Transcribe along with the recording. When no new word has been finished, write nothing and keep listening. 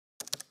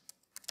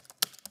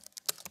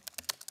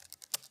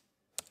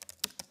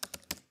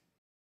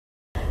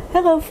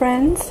Hello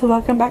friends,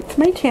 welcome back to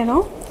my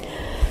channel.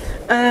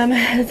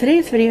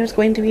 Today's video is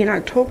going to be an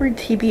October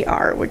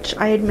TBR, which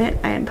I admit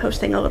I am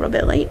posting a little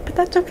bit late, but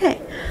that's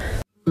okay.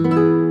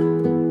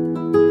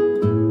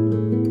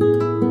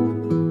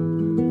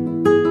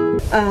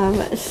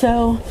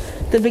 So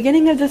the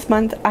beginning of this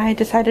month I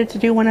decided to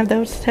do one of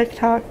those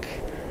TikTok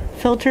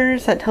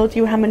filters that tells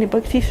you how many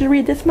books you should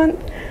read this month,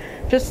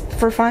 just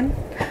for fun.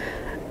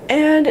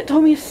 And it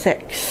told me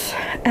 6,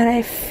 and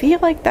I feel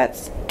like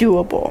that's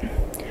doable.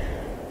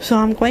 So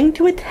I'm going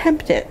to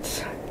attempt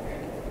it.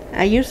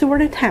 I use the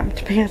word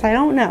attempt because I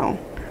don't know.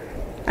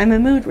 I'm a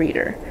mood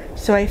reader.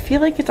 So I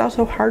feel like it's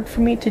also hard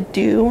for me to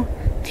do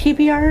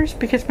TBRs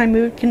because my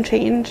mood can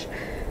change.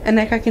 And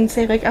like I can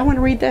say like, I want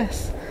to read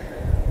this.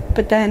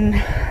 But then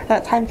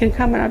that time can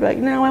come and I'll be like,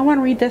 no, I want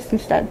to read this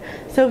instead.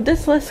 So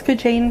this list could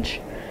change.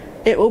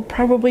 It will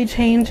probably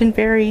change and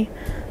vary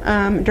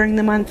during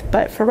the month.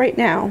 But for right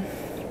now,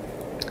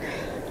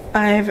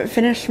 I've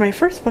finished my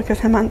first book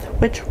of the month,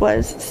 which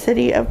was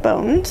City of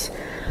Bones,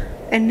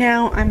 and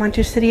now I'm on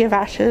to City of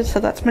Ashes, so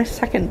that's my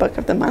second book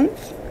of the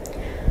month.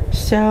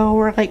 So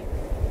we're like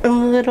a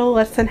little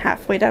less than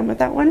halfway done with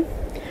that one.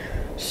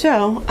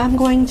 So I'm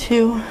going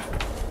to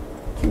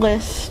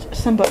list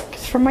some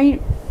books from my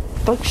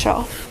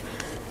bookshelf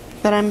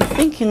that I'm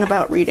thinking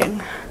about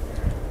reading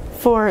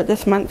for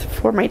this month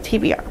for my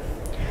TBR.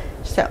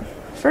 So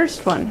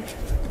first one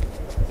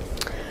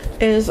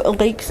is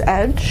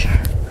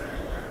Lakesedge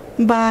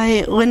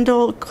by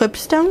Lyndall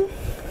Clipstone.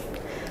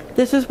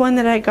 This is one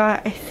that I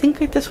got, I think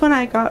like this one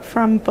I got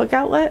from Book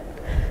Outlet.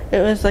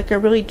 It was like a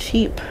really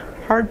cheap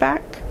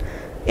hardback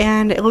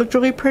and it looked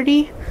really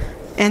pretty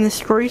and the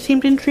story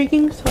seemed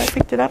intriguing, so I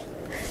picked it up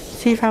to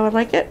see if I would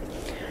like it.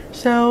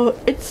 So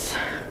it's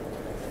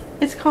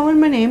calling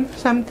my name,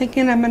 so I'm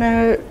thinking I'm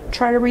gonna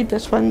try to read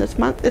this one this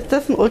month. It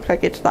doesn't look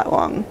like it's that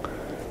long,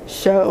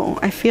 so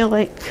I feel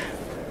like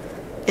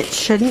it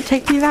shouldn't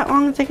take me that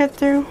long to get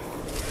through.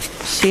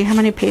 See, how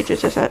many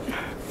pages is it?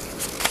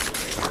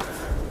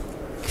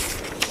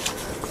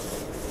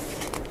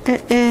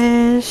 It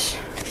is,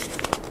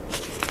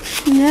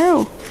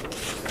 no,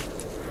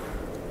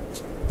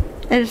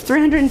 it is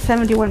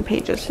 371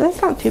 pages, so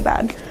that's not too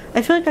bad.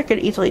 I feel like I could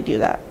easily do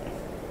that.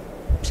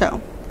 So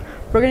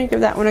we're gonna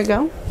give that one a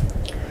go.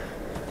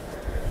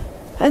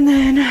 And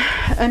then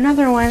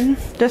another one,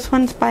 this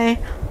one's by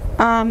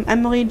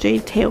Emily J.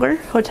 Taylor,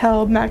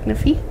 Hotel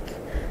Magnifique.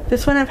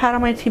 This one I've had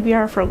on my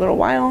TBR for a little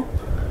while.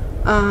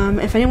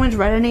 If anyone's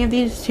read any of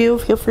these too,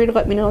 feel free to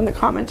let me know in the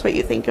comments what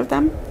you think of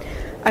them.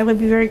 I would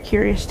be very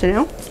curious to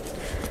know.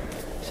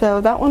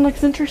 So that one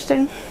looks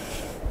interesting.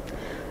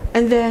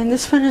 And then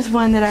this one is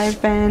one that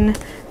I've been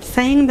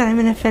saying that I'm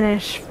going to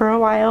finish for a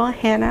while.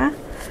 Hannah.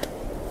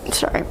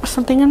 Sorry,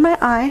 something in my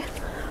eye.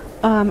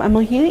 I'm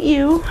looking at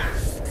you.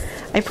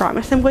 I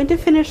promise I'm going to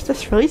finish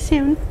this really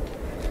soon.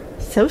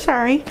 So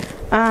sorry.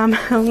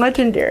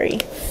 Legendary.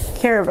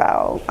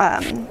 Caraval.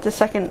 The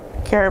second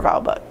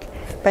Caraval book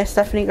by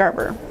Stephanie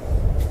Garber.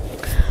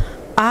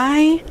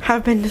 I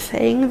have been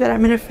saying that I'm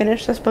going to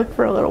finish this book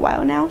for a little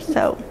while now,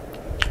 so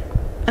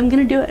I'm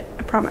going to do it,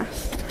 I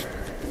promise.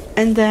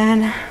 And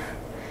then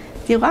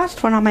the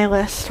last one on my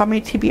list, on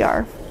my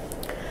TBR,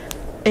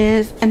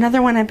 is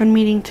another one I've been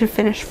meaning to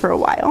finish for a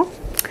while,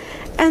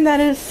 and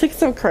that is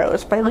Six of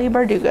Crows by Leigh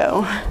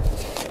Bardugo.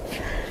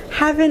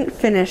 Haven't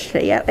finished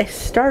it yet. I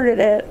started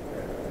it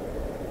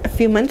a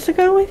few months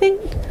ago, I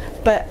think,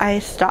 but I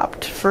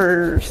stopped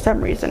for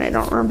some reason. I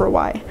don't remember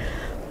why,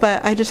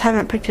 but I just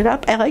haven't picked it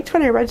up. I liked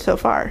what I read so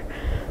far.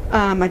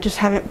 I just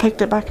haven't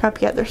picked it back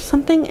up yet. There's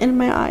something in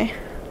my eye.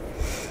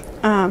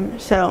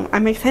 So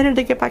I'm excited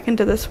to get back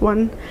into this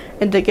one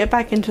and to get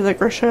back into the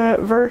Grisha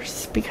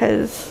verse,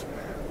 because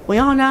we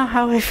all know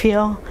how I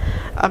feel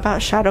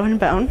about Shadow and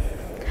Bone.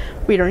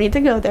 We don't need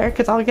to go there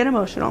because I'll get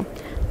emotional.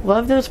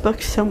 Love those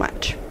books so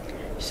much.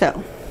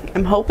 So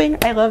I'm hoping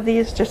I love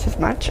these just as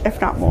much,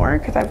 if not more,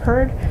 because I've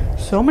heard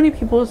so many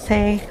people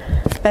say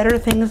better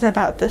things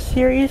about this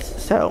series,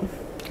 so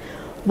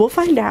we'll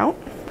find out.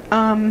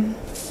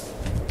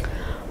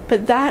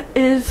 But that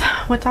is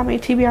what's on my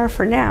TBR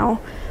for now.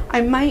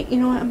 I might, you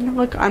know what, I'm gonna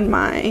look on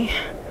my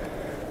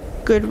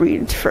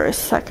Goodreads for a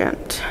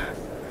second,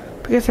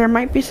 because there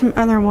might be some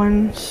other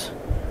ones.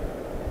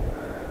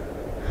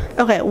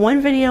 Okay,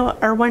 one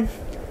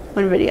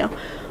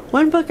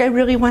book I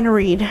really want to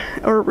read,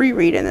 or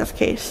reread in this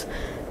case,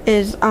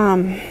 is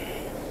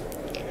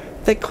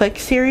the Click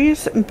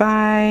series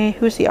by,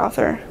 who's the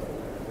author?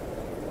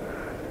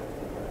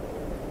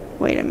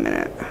 Wait a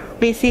minute.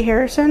 Lacey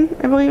Harrison,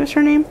 I believe is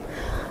her name.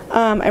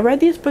 I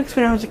read these books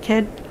when I was a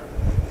kid,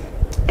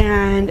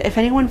 and if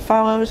anyone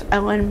follows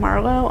Ellen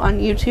Marlowe on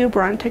YouTube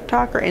or on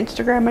TikTok or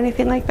Instagram,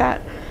 anything like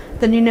that,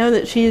 then you know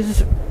that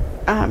she's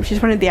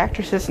one of the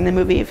actresses in the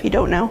movie, if you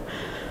don't know.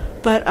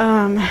 But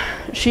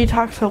she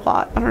talks a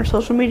lot on her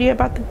social media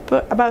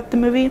about the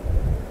movie,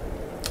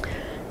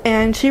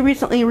 and she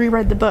recently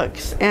reread the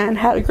books and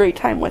had a great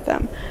time with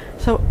them.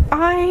 So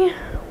I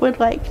would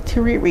like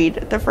to reread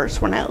the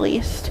first one at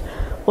least.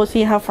 We'll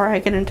see how far I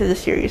get into the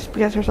series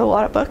because there's a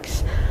lot of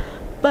books.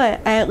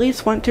 but I at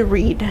least want to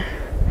read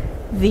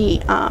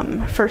the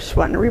first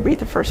one, reread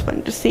the first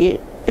one to see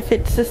if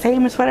it's the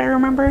same as what I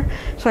remember.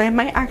 So I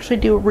might actually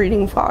do a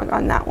reading vlog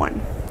on that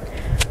one.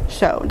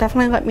 So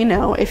definitely let me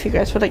know if you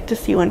guys would like to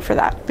see one for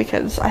that,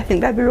 because I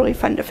think that'd be really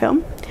fun to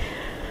film.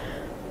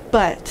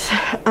 But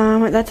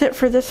that's it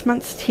for this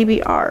month's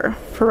TBR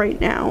for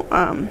right now.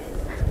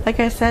 Like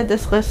I said,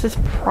 this list is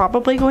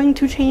probably going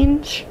to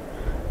change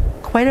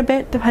quite a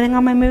bit depending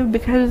on my mood,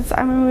 because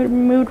I'm a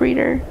mood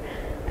reader.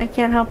 I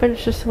can't help it,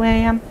 it's just the way I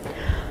am.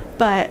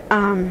 But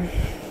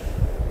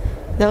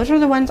those are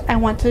the ones I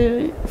want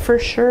to for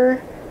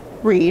sure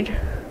read.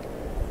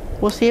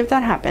 We'll see if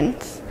that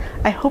happens.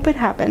 I hope it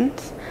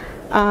happens.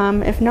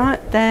 If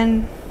not,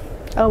 then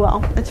oh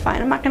well, it's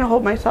fine. I'm not going to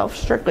hold myself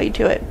strictly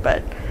to it,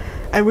 but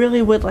I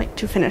really would like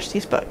to finish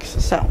these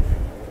books. So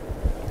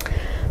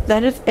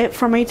that is it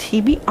for my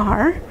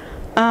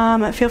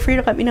TBR. Feel free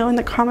to let me know in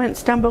the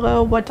comments down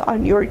below what's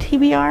on your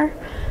TBR.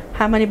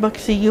 How many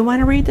books do you want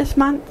to read this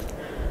month?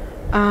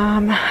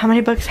 How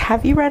many books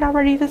have you read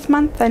already this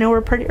month? I know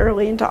we're pretty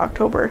early into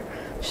October,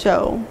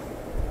 so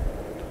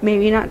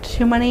maybe not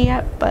too many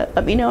yet, but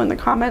let me know in the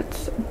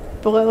comments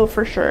below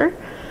for sure.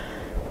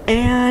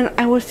 And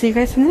I will see you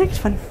guys in the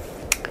next one.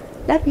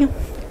 Love you.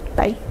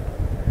 Bye.